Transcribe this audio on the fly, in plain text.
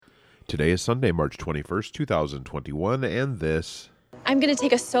Today is Sunday, March 21st, 2021, and this I'm going to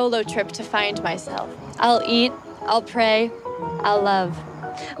take a solo trip to find myself. I'll eat, I'll pray, I'll love.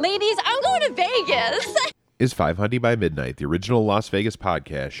 Ladies, I'm going to Vegas! is 500 by Midnight, the original Las Vegas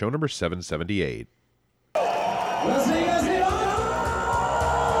podcast, show number 778.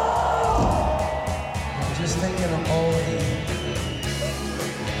 Just thinking of all the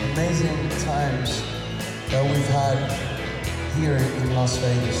amazing times that we've had here in Las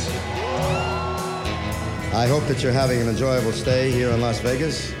Vegas. I hope that you're having an enjoyable stay here in Las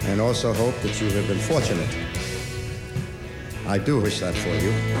Vegas, and also hope that you have been fortunate. I do wish that for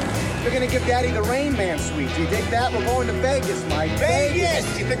you. We're gonna give Daddy the Rain Man suite. Do you dig that? We're going to Vegas, Mike.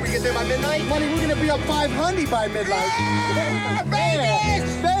 Vegas! You think we get there by midnight? Money, we're gonna be up 500 by midnight. Yeah,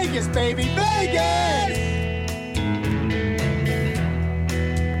 Vegas! Vegas, baby, Vegas!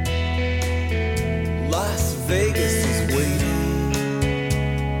 Las Vegas is waiting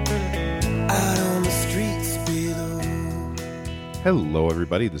out on the streets below. Hello,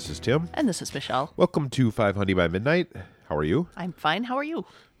 everybody. This is Tim. And this is Michelle. Welcome to 500 by Midnight. How are you? I'm fine. How are you?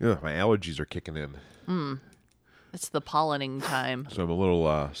 Yeah, my allergies are kicking in, It's the pollening time. so I'm a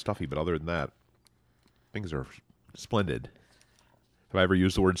little stuffy, but other than that, things are splendid. Have I ever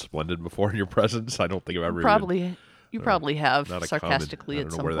used the word splendid before in your presence? I don't think I've ever You probably have, not a sarcastically common, I at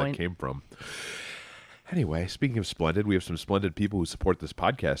don't know some where point. that came from. Anyway, speaking of splendid, we have some splendid people who support this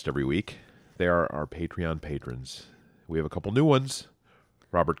podcast every week. They are our Patreon patrons. We have a couple new ones,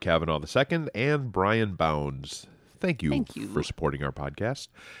 Robert Kavanaugh II and Brian Bounds. Thank you for supporting our podcast.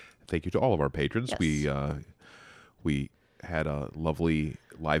 Thank you to all of our patrons. Yes. We had a lovely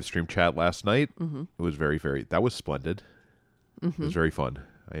live stream chat last night. Mm-hmm. It was that was splendid. It was very fun.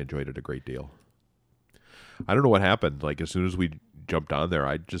 I enjoyed it a great deal. I don't know what happened. Like, as soon as we jumped on there,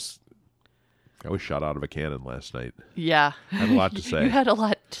 I was shot out of a cannon last night. Yeah. I had a lot to say. You had a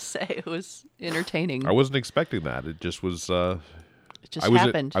lot to say. It was entertaining. I wasn't expecting that. It just was... it just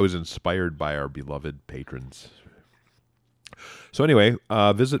happened. I was inspired by our beloved patrons. So anyway,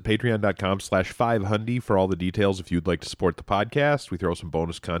 visit patreon.com/5hundy for all the details if you'd like to support the podcast. We throw some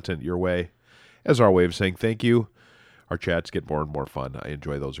bonus content your way as our way of saying thank you. Our chats get more and more fun. I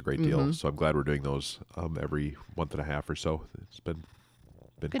enjoy those a great deal. So I'm glad we're doing those every month and a half or so. It's been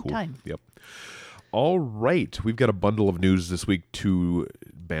Good cool. time. Yep. All right. We've got a bundle of news this week to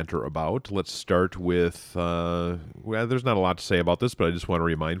banter about. Let's start with, well, there's not a lot to say about this, but I just want to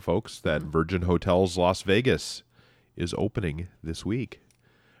remind folks that Virgin Hotels Las Vegas is opening this week.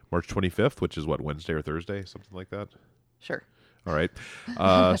 March 25th, which is what, Wednesday or Thursday? Something like that? Sure. All right.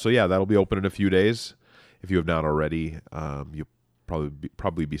 So yeah, that'll be open in a few days. If you have not already, you'll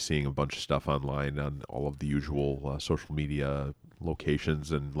probably be seeing a bunch of stuff online on all of the usual social media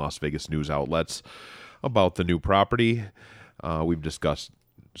locations and Las Vegas news outlets about the new property. We've discussed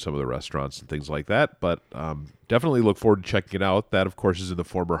some of the restaurants and things like that, but definitely look forward to checking it out. That, of course, is in the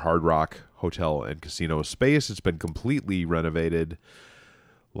former Hard Rock Hotel and Casino space. It's been completely renovated.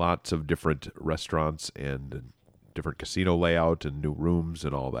 Lots of different restaurants and different casino layout and new rooms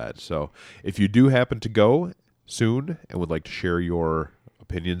and all that. So if you do happen to go soon and would like to share your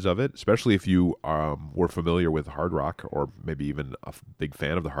opinions of it, especially if you were familiar with Hard Rock or maybe even a big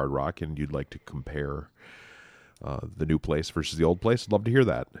fan of the Hard Rock and you'd like to compare the new place versus the old place, I'd love to hear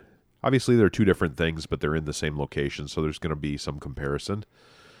that. Obviously, they're two different things, but they're in the same location, so there's going to be some comparison.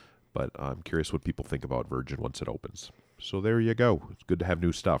 But I'm curious what people think about Virgin once it opens. So there you go. It's good to have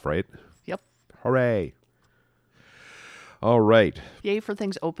new stuff, right? Yep. Hooray. All right. Yay for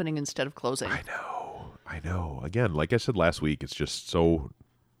things opening instead of closing. I know. Again, like I said last week, it's just so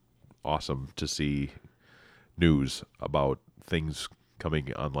awesome to see news about things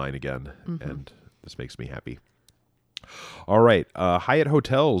coming online again, and this makes me happy. All right. Hyatt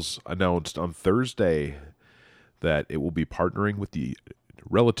Hotels announced on Thursday that it will be partnering with the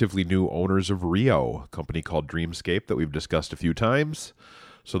relatively new owners of Rio, a company called Dreamscape that we've discussed a few times.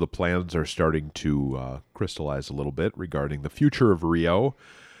 So the plans are starting to crystallize a little bit regarding the future of Rio.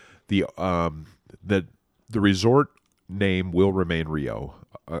 The resort name will remain Rio,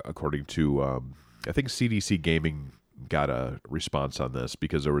 according to I think CDC Gaming got a response on this,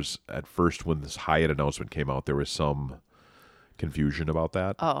 because there was, at first when this Hyatt announcement came out, there was some confusion about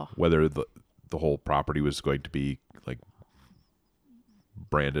that. Oh. Whether the whole property was going to be like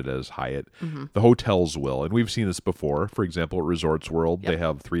branded as Hyatt. The hotels will, and we've seen this before. For example, at Resorts World, they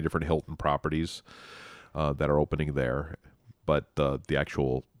have 3 different Hilton properties that are opening there, but the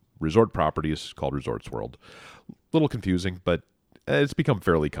actual resort property is called Resorts World. A little confusing, but it's become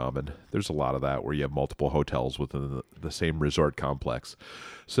fairly common. There's a lot of that where you have multiple hotels within the same resort complex.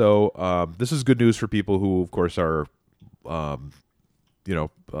 So this is good news for people who, of course, are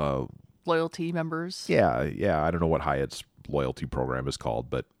loyalty members. Yeah. I don't know what Hyatt's loyalty program is called,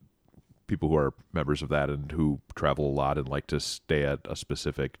 but people who are members of that and who travel a lot and like to stay at a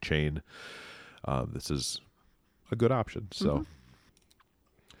specific chain, this is a good option. So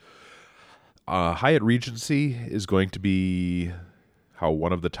Hyatt Regency is going to be how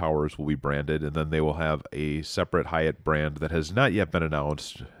one of the towers will be branded, and then they will have a separate Hyatt brand that has not yet been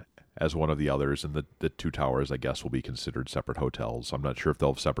announced as one of the others, and the two towers, I guess, will be considered separate hotels. I'm not sure if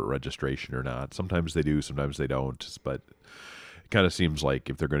they'll have separate registration or not. Sometimes they do, sometimes they don't, but it kind of seems like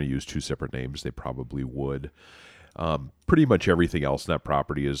if they're going to use two separate names, they probably would. Pretty much everything else in that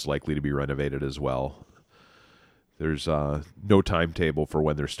property is likely to be renovated as well. There's no timetable for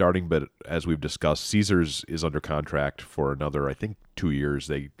when they're starting, but as we've discussed, Caesars is under contract for another, I think, 2 years.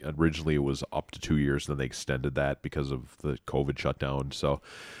 Originally it was up to 2 years, then they extended that because of the COVID shutdown. So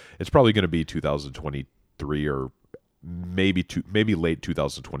it's probably going to be 2023 or maybe late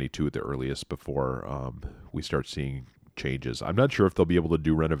 2022 at the earliest before we start seeing changes. I'm not sure if they'll be able to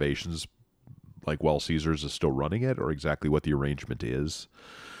do renovations like while Caesars is still running it or exactly what the arrangement is.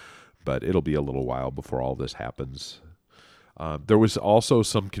 But it'll be a little while before all this happens. There was also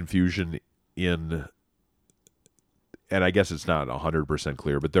some confusion and I guess it's not 100%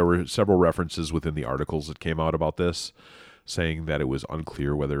 clear, but there were several references within the articles that came out about this, saying that it was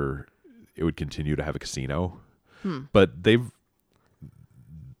unclear whether it would continue to have a casino. But they're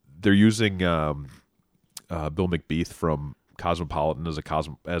using Bill McBeath from Cosmopolitan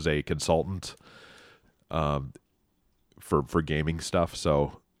as a consultant for gaming stuff,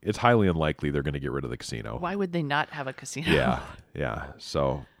 so it's highly unlikely they're going to get rid of the casino. Why would they not have a casino? Yeah.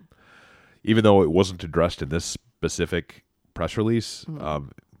 So even though it wasn't addressed in this specific press release,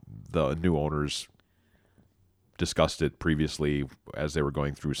 the new owners discussed it previously as they were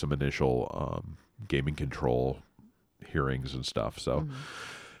going through some initial gaming control hearings and stuff. So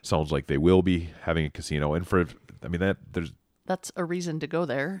sounds like they will be having a casino. And that's a reason to go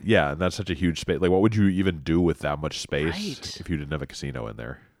there. Yeah, and that's such a huge space. Like, what would you even do with that much space Right. if you didn't have a casino in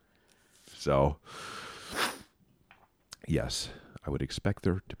there? So, yes, I would expect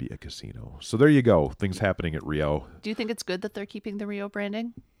there to be a casino. So there you go. Things happening at Rio. Do you think it's good that they're keeping the Rio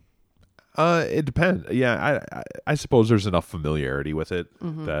branding? It depends. Yeah, I suppose there's enough familiarity with it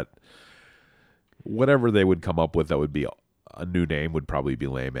that whatever they would come up with that would be a new name would probably be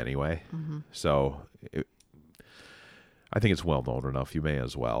lame anyway. So I think it's well known enough. You may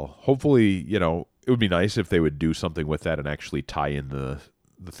as well. Hopefully, it would be nice if they would do something with that and actually tie in the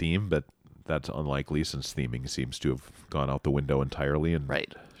theme, but that's unlikely since theming seems to have gone out the window entirely and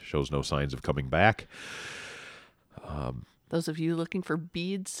shows no signs of coming back. Those of you looking for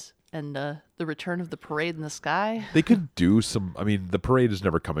beads and the return of the parade in the sky? They could do some... I mean, the parade is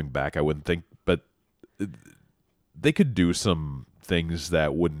never coming back, I wouldn't think, but they could do some things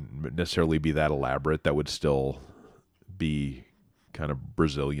that wouldn't necessarily be that elaborate, that would still be kind of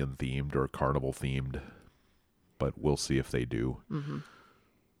Brazilian themed or carnival themed, but we'll see if they do.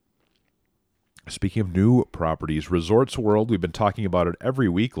 Speaking of new properties, Resorts World, we've been talking about it every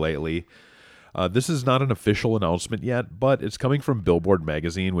week lately. This is not an official announcement yet, but it's coming from Billboard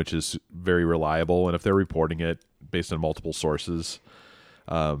Magazine, which is very reliable, and if they're reporting it based on multiple sources,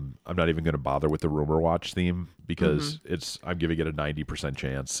 I'm not even going to bother with the Rumor Watch theme because I'm giving it a 90%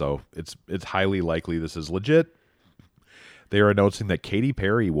 chance, so it's highly likely this is legit. They are announcing that Katy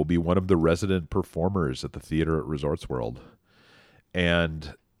Perry will be one of the resident performers at the theater at Resorts World.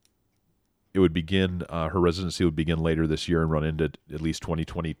 And it would begin, her residency would begin later this year and run into at least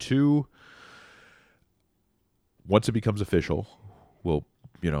 2022. Once it becomes official, we'll,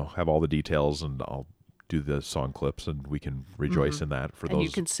 have all the details and I'll do the song clips and we can rejoice in that for those. And you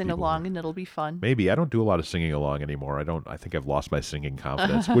can sing along and it'll be fun. Maybe. I don't do a lot of singing along anymore. I think I've lost my singing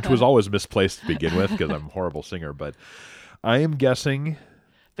confidence, which was always misplaced to begin with because I'm a horrible singer, but I am guessing.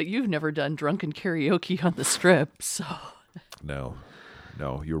 But you've never done drunken karaoke on the Strip, so. No,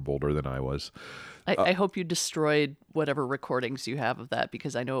 you were bolder than I was. I hope you destroyed whatever recordings you have of that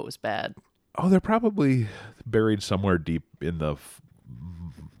because I know it was bad. Oh, they're probably buried somewhere deep in the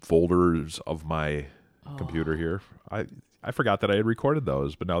folders of my computer here. I forgot that I had recorded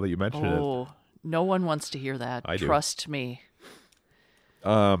those, but now that you mention it. No one wants to hear that. I do. Trust me.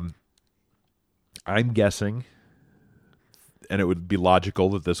 I'm guessing, and it would be logical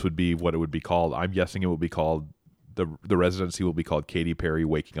that this would be what it would be called. I'm guessing it will be called, the residency will be called Katy Perry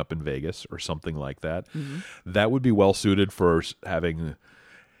Waking Up in Vegas or something like that. That would be well suited for having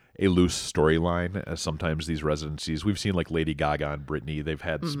a loose storyline, as sometimes these residencies, we've seen like Lady Gaga and Britney, they've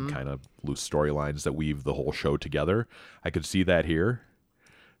had some kind of loose storylines that weave the whole show together. I could see that here.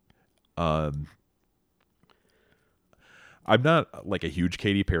 I'm not like a huge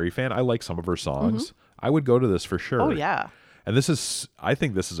Katy Perry fan. I like some of her songs. I would go to this for sure. Oh, yeah. And I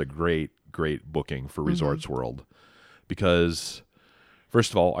think this is a great, great booking for Resorts World because,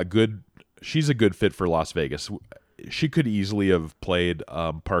 first of all, she's a good fit for Las Vegas. She could easily have played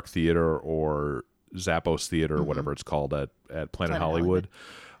Park Theater or Zappos Theater or whatever it's called at Planet Hollywood.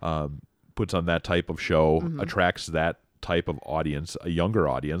 Puts on that type of show, attracts that type of audience, a younger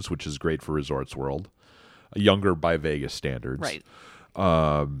audience, which is great for Resorts World. Younger by Vegas standards. Right.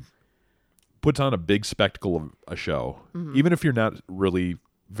 Puts on a big spectacle of a show. Even if you're not really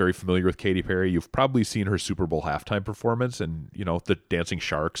very familiar with Katy Perry, you've probably seen her Super Bowl halftime performance and, the Dancing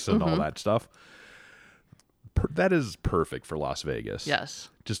Sharks and all that stuff. That is perfect for Las Vegas. Yes.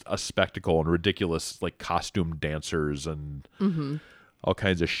 Just a spectacle and ridiculous like costume dancers and all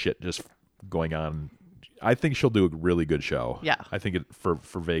kinds of shit just going on. I think she'll do a really good show. Yeah. I think for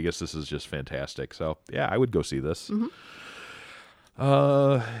Vegas, this is just fantastic. So, yeah, I would go see this.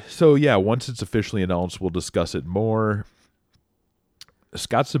 So, yeah, once it's officially announced, we'll discuss it more.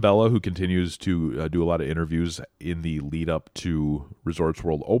 Scott Sabella, who continues to do a lot of interviews in the lead up to Resorts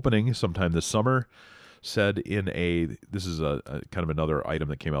World opening sometime this summer, said this is a kind of another item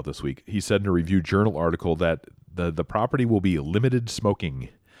that came out this week. He said in a Review Journal article that the property will be limited smoking.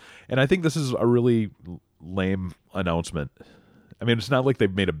 And I think this is a really lame announcement. I mean, it's not like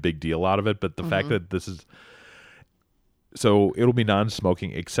they've made a big deal out of it, but the fact that this is... So it'll be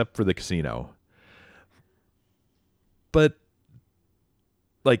non-smoking except for the casino. But,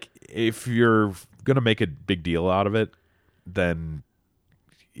 like, if you're going to make a big deal out of it, then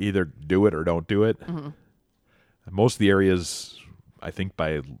either do it or don't do it. Most of the areas, I think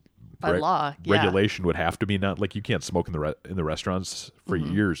by law, regulation would have to be not like you can't smoke in the restaurants for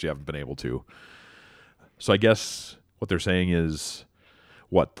years. You haven't been able to. So I guess what they're saying is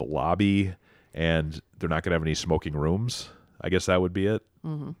the lobby, and they're not going to have any smoking rooms. I guess that would be it.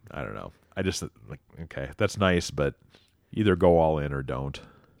 I don't know. I just okay, that's nice, but either go all in or don't.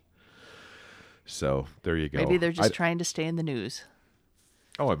 So there you go. Maybe they're just trying to stay in the news.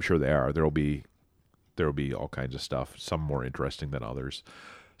 Oh, I'm sure they are. There will be all kinds of stuff, some more interesting than others.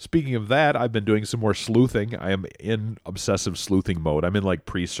 Speaking of that, I've been doing some more sleuthing. I am in obsessive sleuthing mode. I'm in like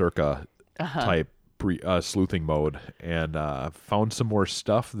pre-circa type sleuthing mode, and found some more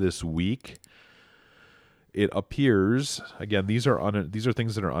stuff this week. It appears, again, these are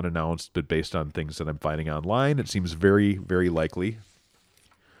things that are unannounced, but based on things that I'm finding online, it seems very, very likely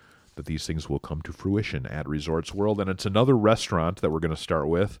that these things will come to fruition at Resorts World. And it's another restaurant that we're going to start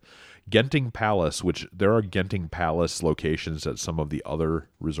with, Genting Palace, which there are Genting Palace locations at some of the other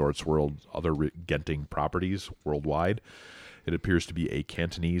Resorts World, other Genting properties worldwide. It appears to be a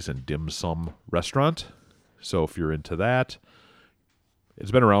Cantonese and dim sum restaurant. So if you're into that,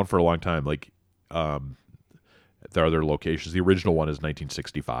 it's been around for a long time. Like, there are other locations. The original one is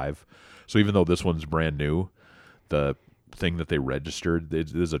 1965. So even though this one's brand new, the thing that they registered,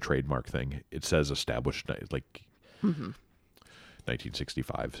 it is a trademark thing. It says established like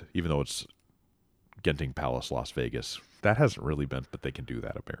 1965, even though it's Genting Palace, Las Vegas. That hasn't really been, but they can do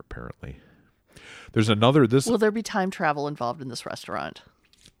that apparently. There's another. Will there be time travel involved in this restaurant?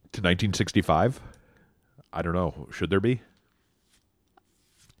 To 1965? I don't know. Should there be?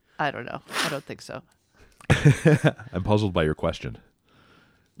 I don't know. I don't think so. I'm puzzled by your question.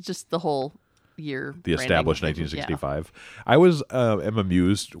 Just the whole year. The established 1965. Yeah. I am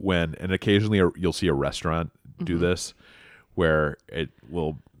amused when, and occasionally you'll see a restaurant do this, where it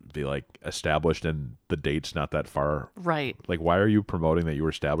will be like established and the date's not that far. Right. Like, why are you promoting that you were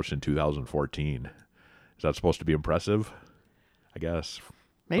established in 2014? Is that supposed to be impressive? I guess.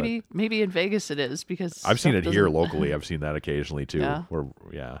 Maybe in Vegas it is, because I've seen it here locally. I've seen that occasionally too.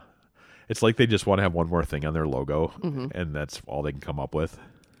 Yeah. It's like they just want to have one more thing on their logo, and that's all they can come up with.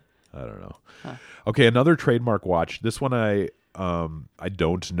 I don't know. Huh. Okay, another trademark watch. This one I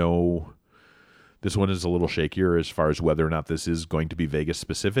don't know. This one is a little shakier as far as whether or not this is going to be Vegas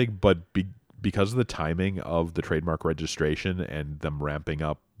specific, but because of the timing of the trademark registration and them ramping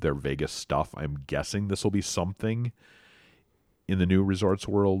up their Vegas stuff, I'm guessing this will be something in the new Resorts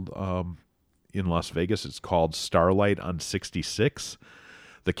World in Las Vegas. It's called Starlight on 66.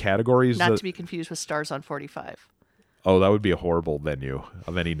 The categories... Not to be confused with Stars on 45. Oh, that would be a horrible venue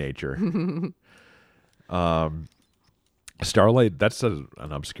of any nature. Starlight, that's an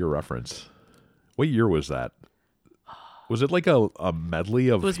obscure reference. What year was that? Was it like a medley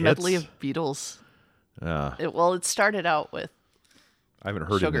of hits? It was medley of Beatles. It started out with I haven't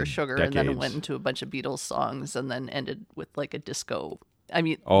heard Sugar, it in Sugar, decades. and then it went into a bunch of Beatles songs, and then ended with like a disco I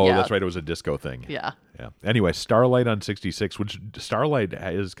mean, Oh, yeah. that's right. It was a disco thing. Yeah. Yeah. Anyway, Starlight on 66, which Starlight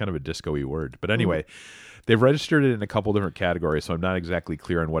is kind of a disco-y word. But anyway, they've registered it in a couple different categories, so I'm not exactly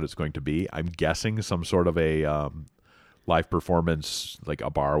clear on what it's going to be. I'm guessing some sort of a live performance, like a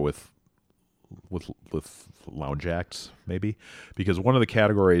bar with lounge acts, maybe. Because one of the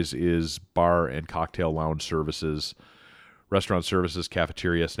categories is bar and cocktail lounge services, restaurant services,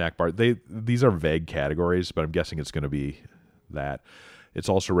 cafeteria, snack bar. These are vague categories, but I'm guessing it's going to be that. It's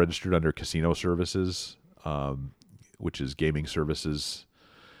also registered under casino services, which is gaming services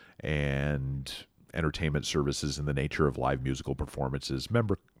and entertainment services in the nature of live musical performances,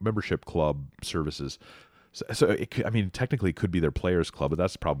 membership club services. So technically it could be their players club, but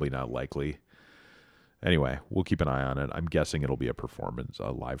that's probably not likely. Anyway, we'll keep an eye on it. I'm guessing it'll be a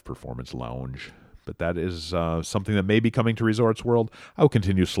live performance lounge. But that is something that may be coming to Resorts World. I'll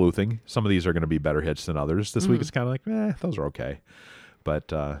continue sleuthing. Some of these are going to be better hits than others. This week it's kind of like, those are okay.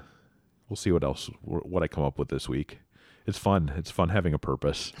 But we'll see what I come up with this week. It's fun. It's fun having a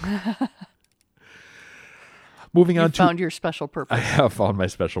purpose. Moving on to... found your special purpose. I have found my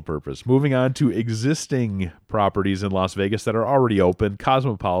special purpose. Moving on to existing properties in Las Vegas that are already open.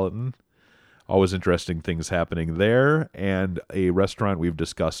 Cosmopolitan. Always interesting things happening there. And a restaurant we've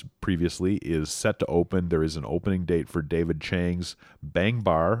discussed previously is set to open. There is an opening date for David Chang's Bang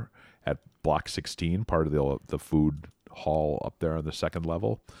Bar at Block 16, part of the food hall up there on the second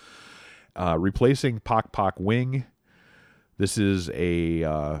level. Replacing Pok Pok Wing. This is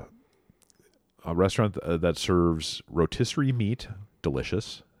a restaurant that serves rotisserie meat,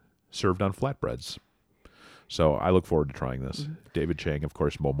 delicious, served on flatbreads. So I look forward to trying this. David Chang, of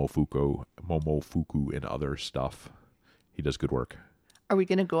course, Momofuku and other stuff. He does good work. Are we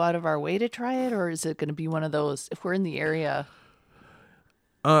going to go out of our way to try it, or is it going to be one of those, if we're in the area?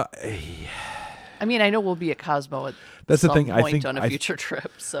 I mean, I know we'll be at Cosmo at That's some the thing. point on a future trip.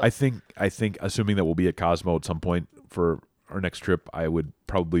 So I think, assuming that we'll be at Cosmo at some point for our next trip, I would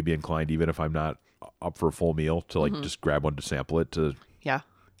probably be inclined, even if I'm not up for a full meal, to just grab one to sample it.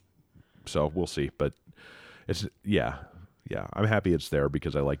 So we'll see. But it's I'm happy it's there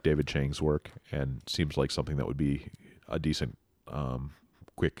because I like David Chang's work and seems like something that would be a decent,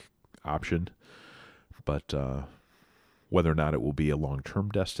 quick option. But whether or not it will be a long-term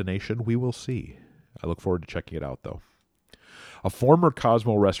destination, we will see. I look forward to checking it out, though. A former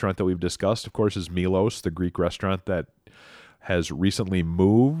Cosmo restaurant that we've discussed, of course, is Milos, the Greek restaurant that has recently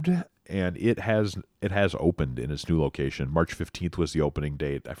moved, and it has opened in its new location. March 15th was the opening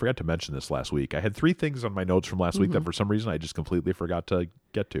date. I forgot to mention this last week. I had 3 things on my notes from last week that for some reason I just completely forgot to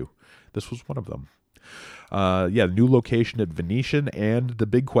get to. This was one of them. New location at Venetian, and the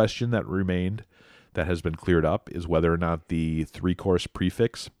big question that remained that has been cleared up is whether or not the 3-course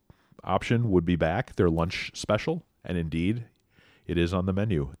prefix option would be back, their lunch special, and indeed it is on the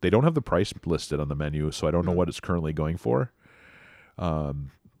menu. They don't have the price listed on the menu, so I don't know what it's currently going for.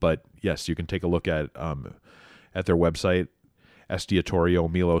 But yes, you can take a look at their website,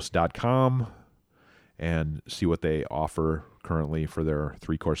 estiatoriomilos.com, and see what they offer currently for their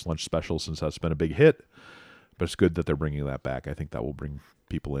 3-course lunch special, since that's been a big hit. But it's good that they're bringing that back. I think that will bring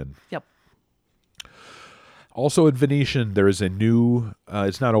people in. Yep. Also at Venetian, there is a new,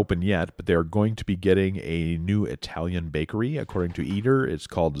 it's not open yet, but they're going to be getting a new Italian bakery. According to Eater, it's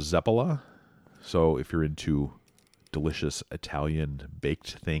called Zeppola. So if you're into delicious Italian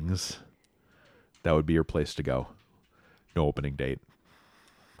baked things, that would be your place to go. No opening date.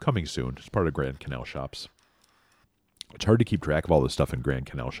 Coming soon. It's part of Grand Canal Shops. It's hard to keep track of all this stuff in Grand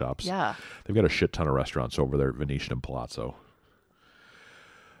Canal Shops. Yeah. They've got a shit ton of restaurants over there at Venetian and Palazzo.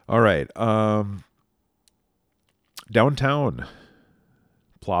 All right. Downtown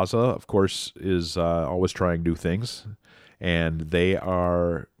Plaza, of course, is always trying new things. And they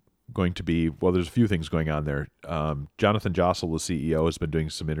are going to be, well, there's a few things going on there. Jonathan Jossel, the CEO, has been doing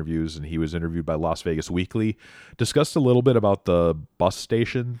some interviews, and he was interviewed by Las Vegas Weekly. Discussed a little bit about the bus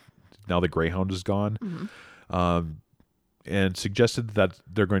station, now the Greyhound is gone, and suggested that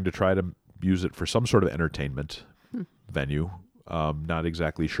they're going to try to use it for some sort of entertainment venue. Not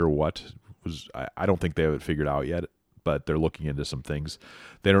exactly sure what. I don't think they have it figured out yet, but they're looking into some things.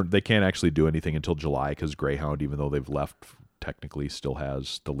 They can't actually do anything until July because Greyhound, even though they've left, technically still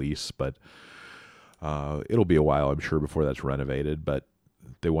has the lease, but it'll be a while, I'm sure, before that's renovated. But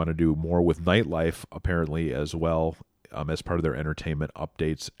they want to do more with nightlife, apparently, as well, as part of their entertainment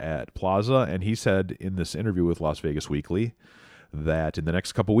updates at Plaza. And he said in this interview with Las Vegas Weekly that in the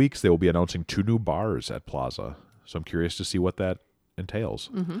next couple weeks they will be announcing 2 new bars at Plaza. So I'm curious to see what that entails.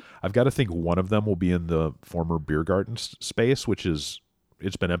 I've got to think one of them will be in the former beer garden space, which it's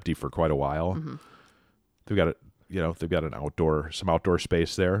been empty for quite a while. They've got they've got some outdoor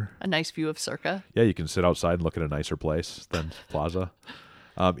space there. A nice view of Circa. Yeah, you can sit outside and look at a nicer place than Plaza.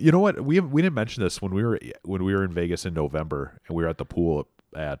 You know what? We didn't mention this when we were in Vegas in November and we were at the pool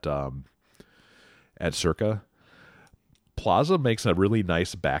at Circa. Plaza makes a really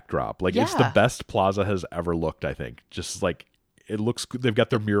nice backdrop. Like it's the best Plaza has ever looked, I think. Just like it looks, they've got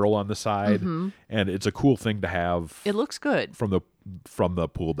their mural on the side, and it's a cool thing to have. It looks good from the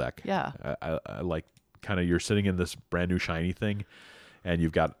pool deck. Yeah, I like kind of you're sitting in this brand new shiny thing, and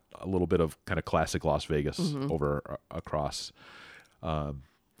you've got a little bit of kind of classic Las Vegas over across. But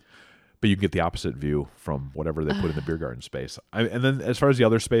you can get the opposite view from whatever they put in the beer garden space. And then as far as the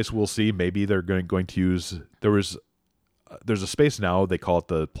other space, we'll see. Maybe they're going to use. There's a space now. They call it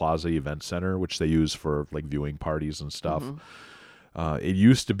the Plaza Event Center, which they use for like viewing parties and stuff. It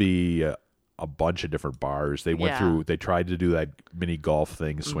used to be a bunch of different bars. They went through. They tried to do that mini golf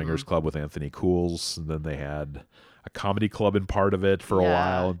thing, Swingers Club with Anthony Cools, and then they had a comedy club in part of it for a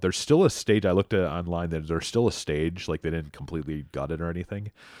while. There's still a stage. I looked at it online. There's still a stage. Like they didn't completely gut it or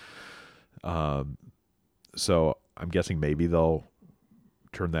anything. So I'm guessing maybe they'll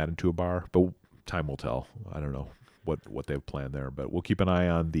turn that into a bar, but time will tell. I don't know what they've planned there, but we'll keep an eye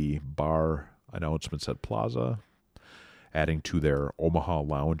on the bar announcements at Plaza, adding to their Omaha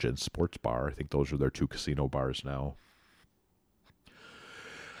Lounge and Sports Bar. I think those are their 2 casino bars now.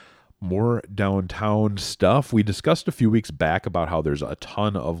 More downtown stuff. We discussed a few weeks back about how there's a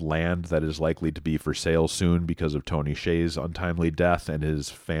ton of land that is likely to be for sale soon because of Tony Hsieh's untimely death and his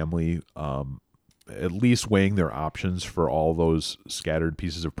family at least weighing their options for all those scattered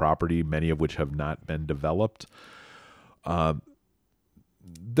pieces of property, many of which have not been developed.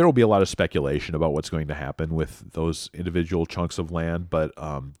 There will be a lot of speculation about what's going to happen with those individual chunks of land, but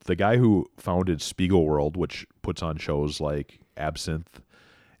the guy who founded Spiegelworld, which puts on shows like Absinthe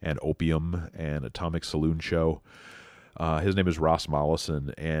and Opium and Atomic Saloon Show. His name is Ross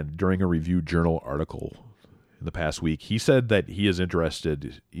Mollison, and during a Review Journal article in the past week, he said that he is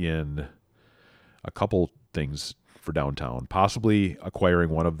interested in a couple things for downtown, possibly acquiring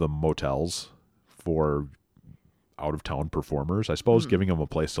one of the motels for out-of-town performers. I suppose giving them a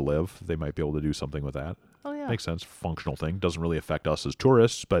place to live, they might be able to do something with that. Oh, yeah. Makes sense. Functional thing. Doesn't really affect us as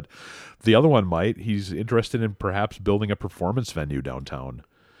tourists, but the other one might. He's interested in perhaps building a performance venue downtown.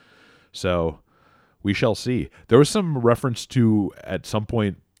 So we shall see. There was some reference to, at some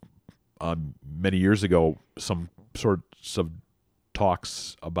point many years ago, some sorts of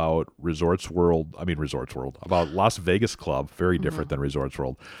talks about about Las Vegas Club, very different than Resorts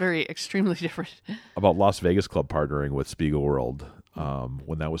World. Very extremely different. About Las Vegas Club partnering with Spiegelworld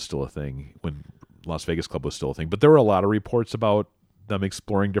when that was still a thing, when Las Vegas Club was still a thing. But there were a lot of reports about them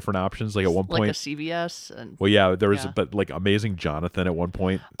exploring different options. Like at one point, like a CVS. And well, yeah, there was, but like Amazing Jonathan at one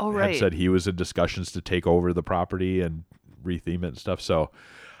point had said he was in discussions to take over the property and retheme it and stuff. So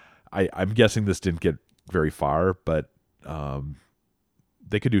I'm guessing this didn't get very far, but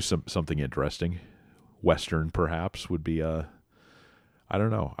they could do something interesting. Western perhaps would be I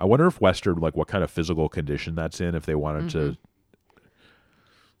don't know. I wonder if Western, like what kind of physical condition that's in, if they wanted to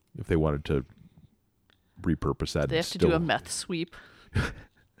repurpose that. They have to do a meth sweep. I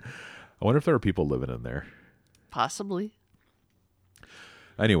wonder if there are people living in there. Possibly.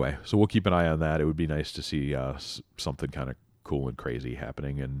 Anyway, so we'll keep an eye on that. It would be nice to see something kind of cool and crazy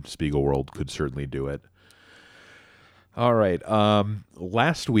happening, and Spiegelworld could certainly do it. All right.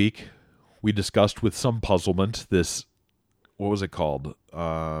 Last week, we discussed with some puzzlement this, what was it called?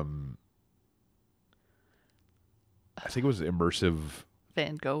 I think it was Immersive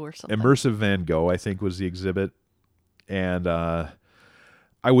Van Gogh or something. Immersive Van Gogh, I think, was the exhibit. And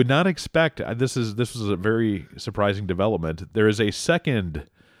I would not expect, this was a very surprising development. There is a second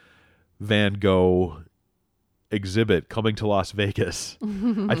Van Gogh exhibit coming to Las Vegas.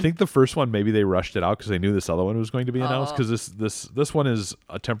 I think the first one, maybe they rushed it out because they knew this other one was going to be announced, because this one is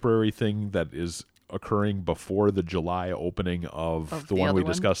a temporary thing that is occurring before the July opening of the one we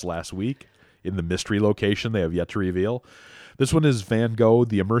discussed last week in the mystery location they have yet to reveal. This one is Van Gogh,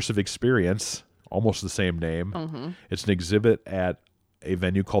 The Immersive Experience, almost the same name. It's an exhibit at a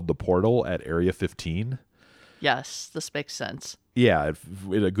venue called The Portal at Area 15. Yes, this makes sense. Yeah,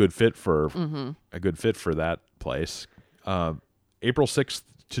 a good fit for that place. April 6th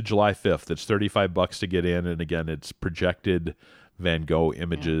to July 5th. It's $35 to get in, and again, it's projected Van Gogh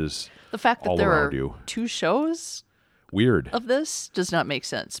images. The fact that all there around are you. 2 shows weird of this does not make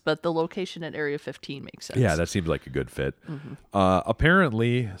sense, but the location at Area 15 makes sense. Yeah, that seems like a good fit.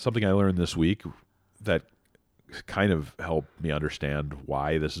 Apparently, something I learned this week that kind of helped me understand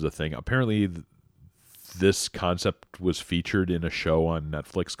why this is a thing. Apparently, this concept was featured in a show on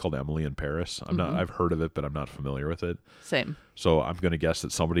Netflix called Emily in Paris. I've heard of it, but I'm not familiar with it. Same. So I'm going to guess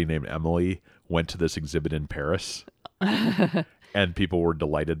that somebody named Emily went to this exhibit in Paris and people were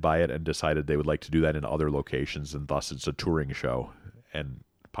delighted by it and decided they would like to do that in other locations, and thus it's a touring show and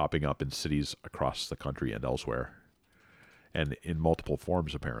popping up in cities across the country and elsewhere and in multiple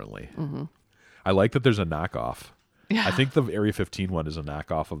forms, apparently. I like that there's a knockoff. Yeah. I think the Area 15 one is a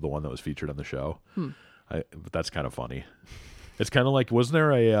knockoff of the one that was featured on the show. But that's kind of funny. It's kind of like, wasn't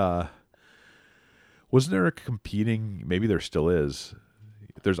there a competing, maybe there still is.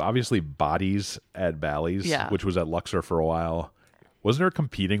 There's obviously Bodies at Bally's, which was at Luxor for a while. Wasn't there a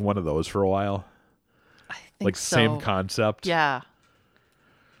competing one of those for a while? I think like so. Same concept? Yeah.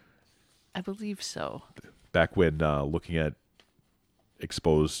 I believe so. Back when looking at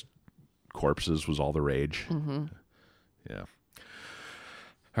exposed corpses was all the rage. Yeah.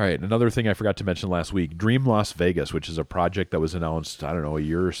 All right, another thing I forgot to mention last week, Dream Las Vegas, which is a project that was announced, I don't know, a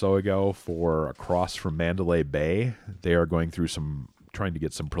year or so ago for across from Mandalay Bay. They are going through trying to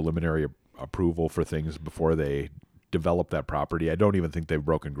get some preliminary approval for things before they develop that property. I don't even think they've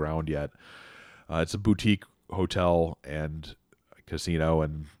broken ground yet. It's a boutique hotel and casino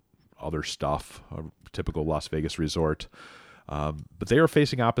and other stuff, a typical Las Vegas resort. But they are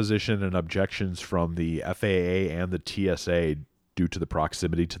facing opposition and objections from the FAA and the TSA due to the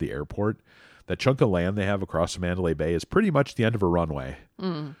proximity to the airport. That chunk of land they have across Mandalay Bay is pretty much the end of a runway.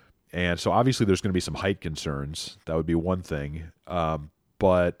 And so obviously there's going to be some height concerns. That would be one thing. And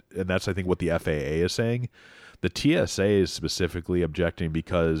that's, I think, what the FAA is saying. The TSA is specifically objecting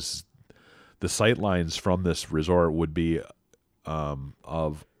because the sight lines from this resort would be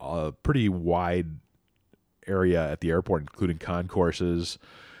of a pretty wide area at the airport, including concourses.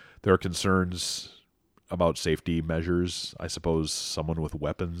 There are concerns about safety measures. I suppose someone with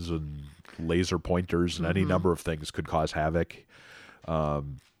weapons and laser pointers and any number of things could cause havoc.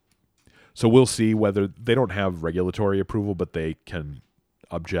 So we'll see whether they don't have regulatory approval, but they can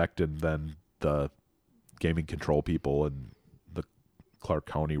object, and then the gaming control people and the Clark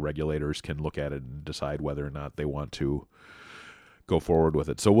County regulators can look at it and decide whether or not they want to go forward with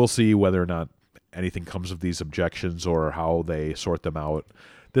it. So we'll see whether or not anything comes of these objections or how they sort them out.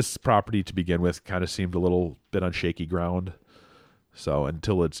 This property, to begin with, kind of seemed a little bit on shaky ground. So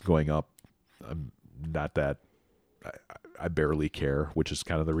until it's going up, I'm not that. I barely care, which is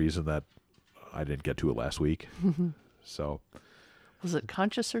kind of the reason that I didn't get to it last week. So, was it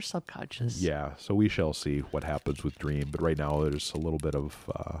conscious or subconscious? Yeah. So we shall see what happens with Dream. But right now, there's a little bit of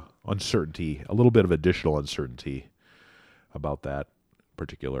uncertainty, a little bit of additional uncertainty about that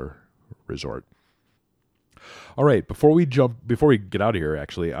particular resort. All right, before we get out of here,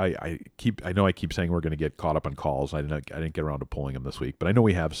 actually, I know I keep saying we're going to get caught up on calls. I didn't get around to pulling them this week, but I know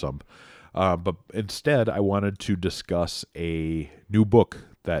we have some. But instead, I wanted to discuss a new book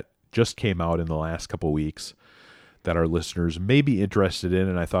that just came out in the last couple of weeks that our listeners may be interested in,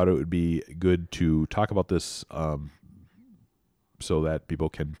 and I thought it would be good to talk about this so that people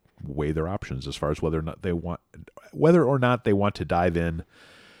can weigh their options as far as whether or not they want to dive in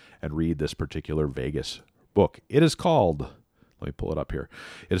and read this particular Vegas book. It is called, let me pull it up here.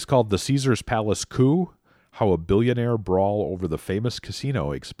 It is called The Caesars Palace Coup: How a Billionaire Brawl Over the Famous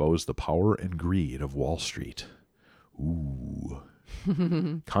Casino Exposed the Power and Greed of Wall Street. Ooh.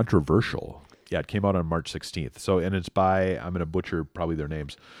 Controversial. Yeah, it came out on March 16th. So, and it's by, I'm going to butcher probably their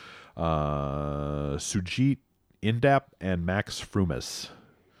names, Sujit Indap and Max Frumis.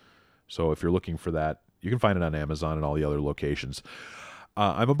 So if you're looking for that, you can find it on Amazon and all the other locations.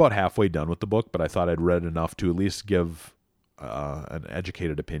 I'm about halfway done with the book, but I thought I'd read enough to at least give an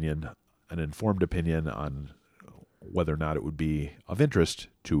educated opinion, an informed opinion on whether or not it would be of interest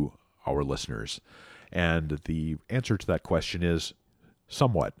to our listeners. And the answer to that question is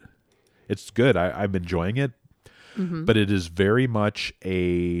somewhat. It's good. I'm enjoying it, but it is very much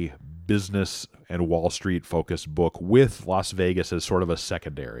a business and Wall Street focused book with Las Vegas as sort of a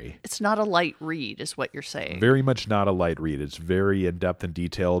secondary. It's not a light read, is what you're saying. Very much not a light read. It's very in-depth and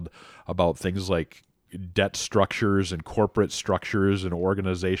detailed about things like debt structures and corporate structures and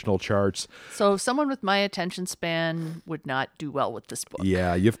organizational charts. So someone with my attention span would not do well with this book.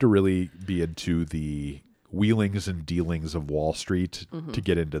 Yeah, you have to really be into the wheelings and dealings of Wall Street to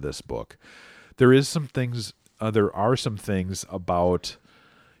get into this book. There are some things about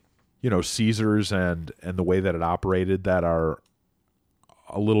Caesars and the way that it operated that are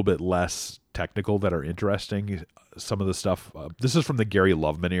a little bit less technical, that are interesting. Some of the stuff, this is from the Gary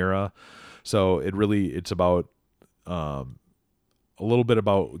Loveman era. So it's about a little bit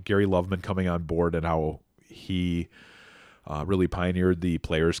about Gary Loveman coming on board and how he really pioneered the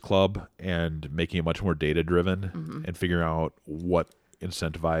Players Club and making it much more data driven and figuring out what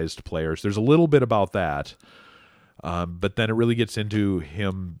incentivized players. There's a little bit about that, but then it really gets into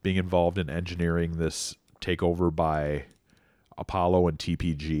him being involved in engineering this takeover by Apollo and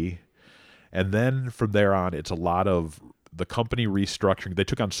TPG. And then from there on, it's a lot of the company restructuring. They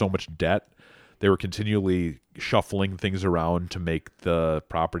took on so much debt. They were continually shuffling things around to make the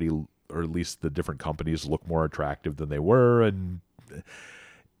property, or at least the different companies, look more attractive than they were. And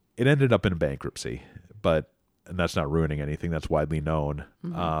it ended up in bankruptcy. And that's not ruining anything. That's widely known.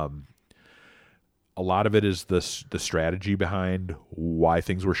 A lot of it is the strategy behind why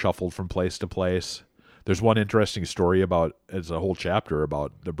things were shuffled from place to place. There's one interesting story it's a whole chapter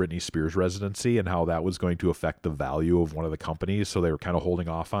about the Britney Spears residency and how that was going to affect the value of one of the companies. So they were kind of holding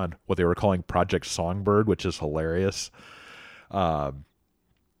off on what they were calling Project Songbird, which is hilarious, because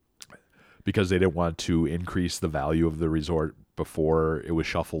they didn't want to increase the value of the resort before it was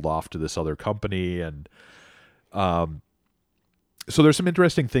shuffled off to this other company. And so there's some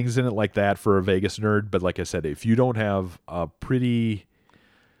interesting things in it like that for a Vegas nerd. But like I said, if you don't have a pretty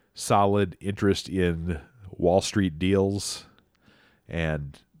solid interest in Wall Street deals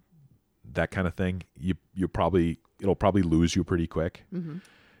and that kind of thing, it'll probably lose you pretty quick.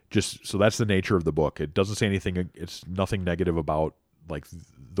 Just so that's the nature of the book. It doesn't say anything. It's nothing negative about like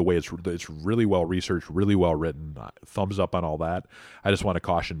the way it's really well researched, really well written. Thumbs up on all that. I just want to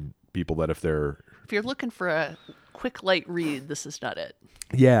caution people that if you're looking for a quick light read, this is not it.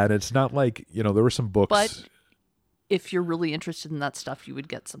 Yeah, and it's not like, there were some books. But if you're really interested in that stuff, you would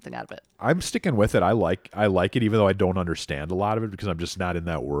get something out of it. I'm sticking with it. I like it, even though I don't understand a lot of it because I'm just not in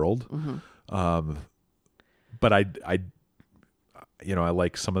that world. But I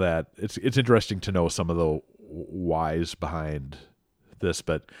like some of that. It's interesting to know some of the whys behind this,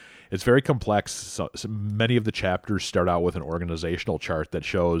 but it's very complex. So many of the chapters start out with an organizational chart that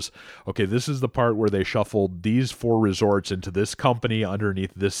shows, okay, this is the part where they shuffled these 4 resorts into this company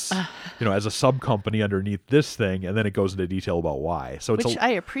underneath this, as a sub company underneath this thing, and then it goes into detail about why. So which I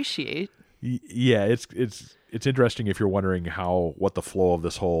appreciate. Yeah, it's interesting if you're wondering what the flow of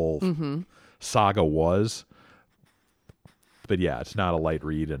this whole saga was. But yeah, it's not a light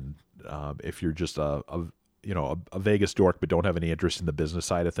read, and if you're just a Vegas dork but don't have any interest in the business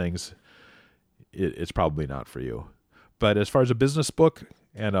side of things, it's probably not for you. But as far as a business book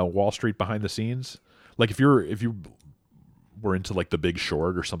and a Wall Street behind the scenes, like if you were into like The Big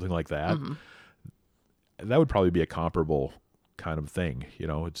Short or something like that, that would probably be a comparable kind of thing.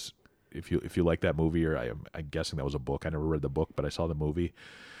 It's if you like that movie, or I'm guessing that was a book. I never read the book, but I saw the movie.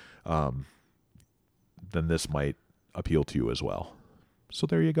 Then this might appeal to you as well. So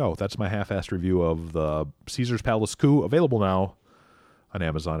there you go. That's my half-assed review of the Caesar's Palace Coup, available now on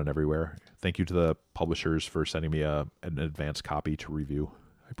Amazon and everywhere. Thank you to the publishers for sending me an advanced copy to review.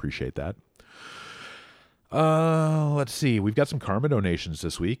 I appreciate that. Let's see. We've got some karma donations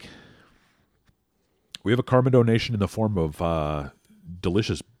this week. We have a karma donation in the form of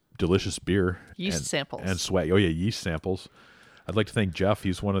delicious beer. Yeast samples. And sweat. Oh, yeah, yeast samples. I'd like to thank Jeff.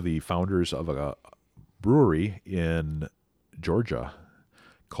 He's one of the founders of a brewery in Georgia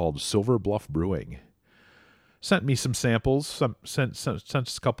called Silver Bluff Brewing. Sent me some samples. Sent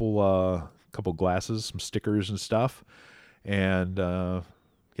us a couple glasses, some stickers and stuff, and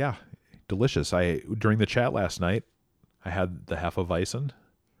yeah, delicious. During the chat last night, I had the Hefeweizen,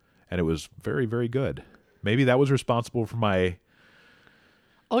 and it was very, very good. Maybe that was responsible for my.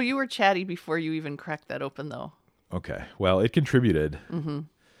 Oh, you were chatty before you even cracked that open, though. Okay, well, it contributed,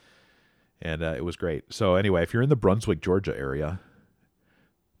 and it was great. So anyway, if you're in the Brunswick, Georgia area,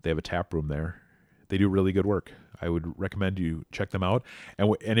 they have a tap room there. They do really good work. I would recommend you check them out.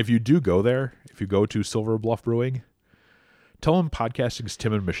 And if you do go there, if you go to Silver Bluff Brewing, tell them Podcasting's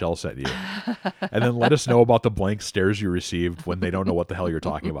Tim and Michelle sent you. And then let us know about the blank stares you received when they don't know what the hell you're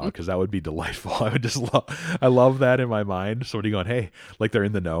talking about, because that would be delightful. I love that in my mind. Somebody going, hey, like they're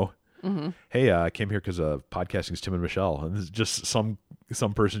in the know. Hey, I came here because of Podcasting's Tim and Michelle. And it's just some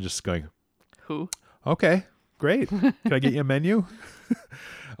person just going, who? Okay, great. Can I get you a menu?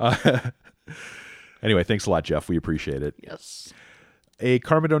 Anyway, thanks a lot, Jeff. We appreciate it. Yes. A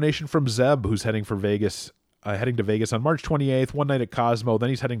karma donation from Zeb, who's heading to Vegas on March 28th, one night at Cosmo. Then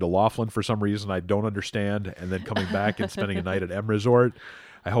he's heading to Laughlin for some reason I don't understand, and then coming back and spending a night at M Resort.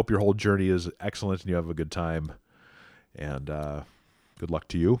 I hope your whole journey is excellent and you have a good time. And good luck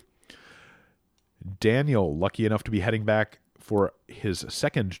to you. Daniel, lucky enough to be heading back for his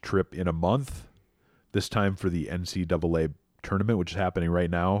second trip in a month, this time for the NCAA tournament, which is happening right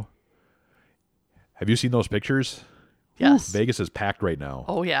now. Have you seen those pictures? Yes. Vegas is packed right now.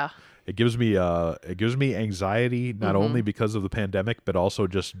 Oh yeah. It gives me anxiety, not only because of the pandemic, but also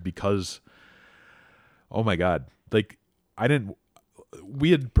just because, oh my God, like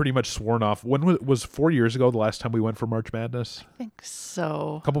we had pretty much sworn off. When was 4 years ago the last time we went for March Madness? I think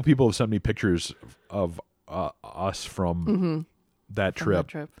so. A couple people have sent me pictures of us from that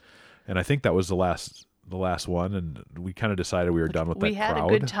trip, and I think that was the last one, and we kind of decided we were done with that crowd. We had a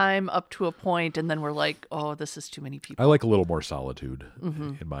good time up to a point, and then we're like, oh, this is too many people. I like a little more solitude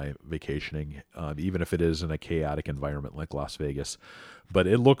in my vacationing, even if it is in a chaotic environment like Las Vegas. But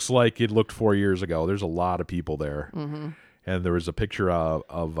it looks like it looked 4 years ago. There's a lot of people there. And there was a picture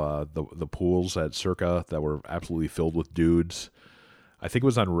of the pools at Circa that were absolutely filled with dudes. I think it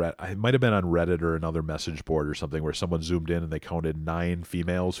was on it might have been on Reddit or another message board or something where someone zoomed in and they counted 9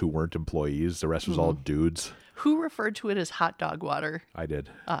 females who weren't employees. The rest was all dudes. Who referred to it as hot dog water? I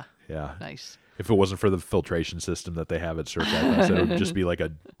did. Yeah. Nice. If it wasn't for the filtration system that they have at Circa, I said it would just be like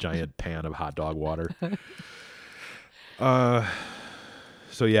a giant pan of hot dog water.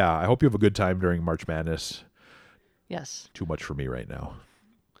 So yeah, I hope you have a good time during March Madness. Yes. Too much for me right now.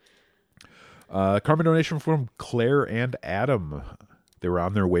 Karma donation from Claire and Adam. They were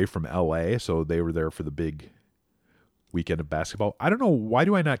on their way from LA, so they were there for the big weekend of basketball. I don't know, why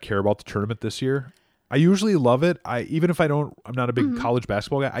do I not care about the tournament this year? I usually love it. Even if I'm not a big college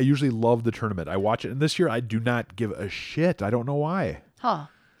basketball guy, I usually love the tournament. I watch it, and this year I do not give a shit. I don't know why. Huh.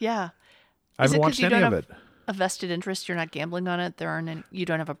 Yeah. I haven't watched any of it. A vested interest, you're not gambling on it. You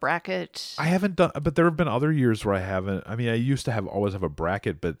don't have a bracket. I haven't done, but there have been other years where I haven't. I mean, I used to always have a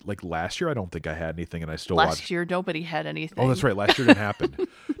bracket, but like last year, I don't think I had anything, and I still watched. Last year, nobody had anything. Oh, that's right. Last year didn't happen.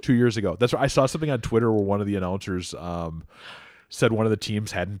 2 years ago. That's right. I saw something on Twitter where one of the announcers said one of the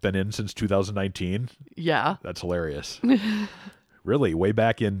teams hadn't been in since 2019. Yeah, that's hilarious. Really, way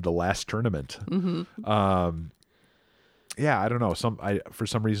back in the last tournament. Yeah, I don't know. For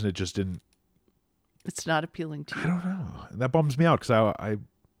some reason it just didn't. It's not appealing to you. I don't know. That bums me out because I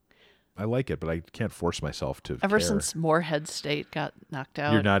like it, but I can't force myself to. Ever care. since Moorhead State got knocked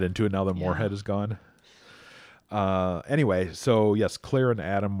out, you're not into it now that Moorhead is gone. Anyway, so yes, Claire and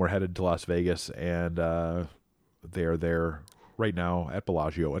Adam were headed to Las Vegas, and they are there right now at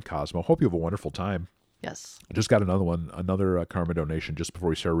Bellagio and Cosmo. Hope you have a wonderful time. Yes. I just got another karma donation just before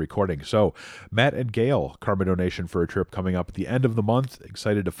we started recording. So Matt and Gail, karma donation for a trip coming up at the end of the month.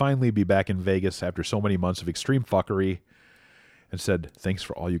 Excited to finally be back in Vegas after so many months of extreme fuckery. And said, thanks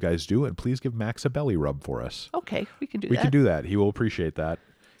for all you guys do, and please give Max a belly rub for us. Okay, we can do that. We can do that. He will appreciate that.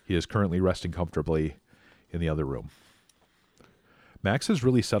 He is currently resting comfortably in the other room. Max has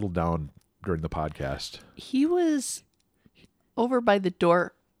really settled down during the podcast. He was over by the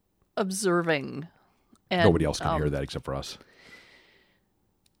door observing. And, nobody else can hear that except for us.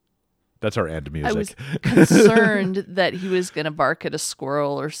 That's our end music. I was concerned that he was going to bark at a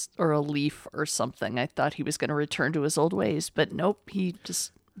squirrel or a leaf or something. I thought he was going to return to his old ways, but nope. He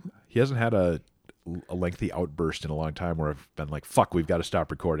hasn't had a lengthy outburst in a long time where I've been like, "Fuck, we've got to stop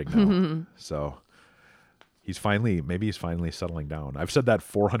recording now." So maybe he's finally settling down. I've said that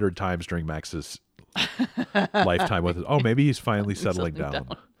 400 times during Max's lifetime with it. Oh, maybe he's finally settling down.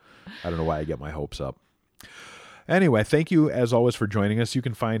 I don't know why I get my hopes up. Anyway, thank you as always for joining us. You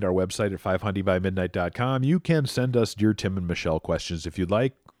can find our website at 5hundyByMidnight.com. You can send us Dear Tim and Michelle questions if you'd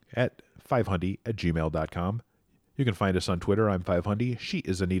like at 5hundy@gmail.com. You can find us on Twitter. I'm 5hundy. She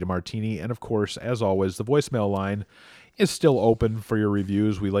is Anita Martini. And of course, as always, the voicemail line is still open for your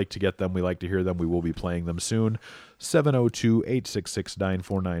reviews. We like to get them. We like to hear them. We will be playing them soon.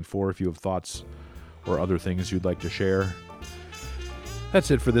 702-866-9494 if you have thoughts or other things you'd like to share. That's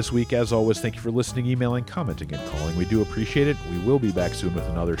it for this week. As always, thank you for listening, emailing, commenting, and calling. We do appreciate it. We will be back soon with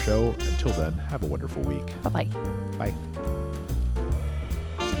another show. Until then, have a wonderful week. Bye-bye. Bye.